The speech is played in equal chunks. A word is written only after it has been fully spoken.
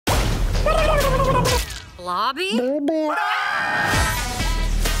Lobby?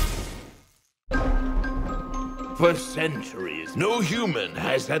 For centuries, no human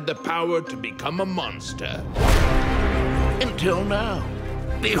has had the power to become a monster. Until now.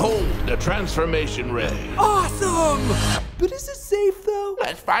 Behold the Transformation Ray. Awesome! But is it safe, though?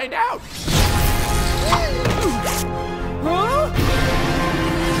 Let's find out. Huh?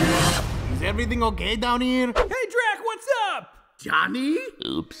 Is everything okay down here? Hey, Drac, what's up? Johnny?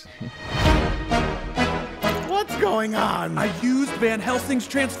 Oops. What's going on? I used Van Helsing's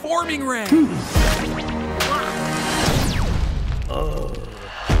transforming ray.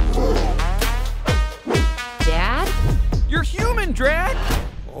 Dad? You're human, Drac!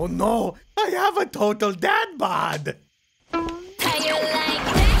 Oh no, I have a total dad bod.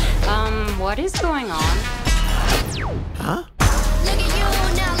 What is going on? Huh? Look at you,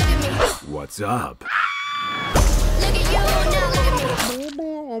 now look at me. What's up? Look at you, now look at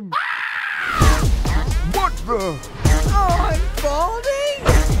me. What the? Oh, I'm balding?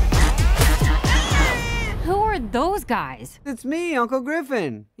 Who are those guys? It's me, Uncle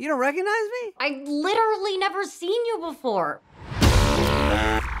Griffin. You don't recognize me? I've literally never seen you before.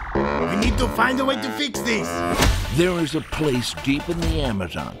 We need to find a way to fix this. There is a place deep in the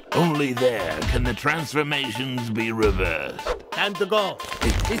Amazon. Only there can the transformations be reversed. Time to go.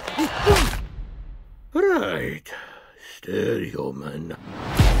 Right. Stereo, man.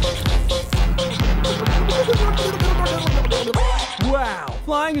 Wow,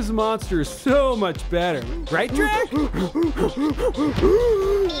 flying as a monster is so much better. Right, Drac? Feeling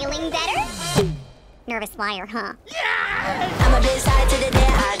better? Nervous liar, huh? I'm a bit side to the day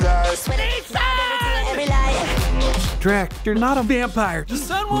I go. Sweating every lie. Drac, you're not a vampire. The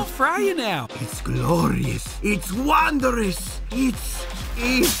sun won't fry you now. It's glorious. It's wondrous. It's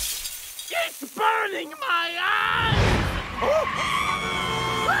burning my eyes!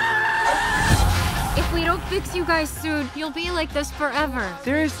 If we don't fix you guys soon, you'll be like this forever.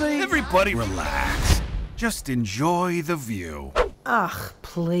 Seriously? Everybody relax. Just enjoy the view. Ugh,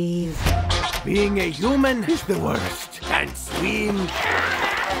 please. Being a human is the worst. Can't swim.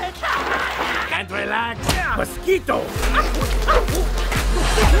 Can't relax. Mosquito.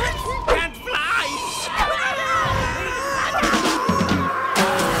 Can't fly.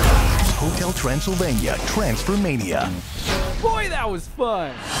 Hotel Transylvania, Transformania. Boy, that was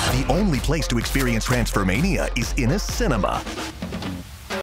fun. The only place to experience Transformania is in a cinema.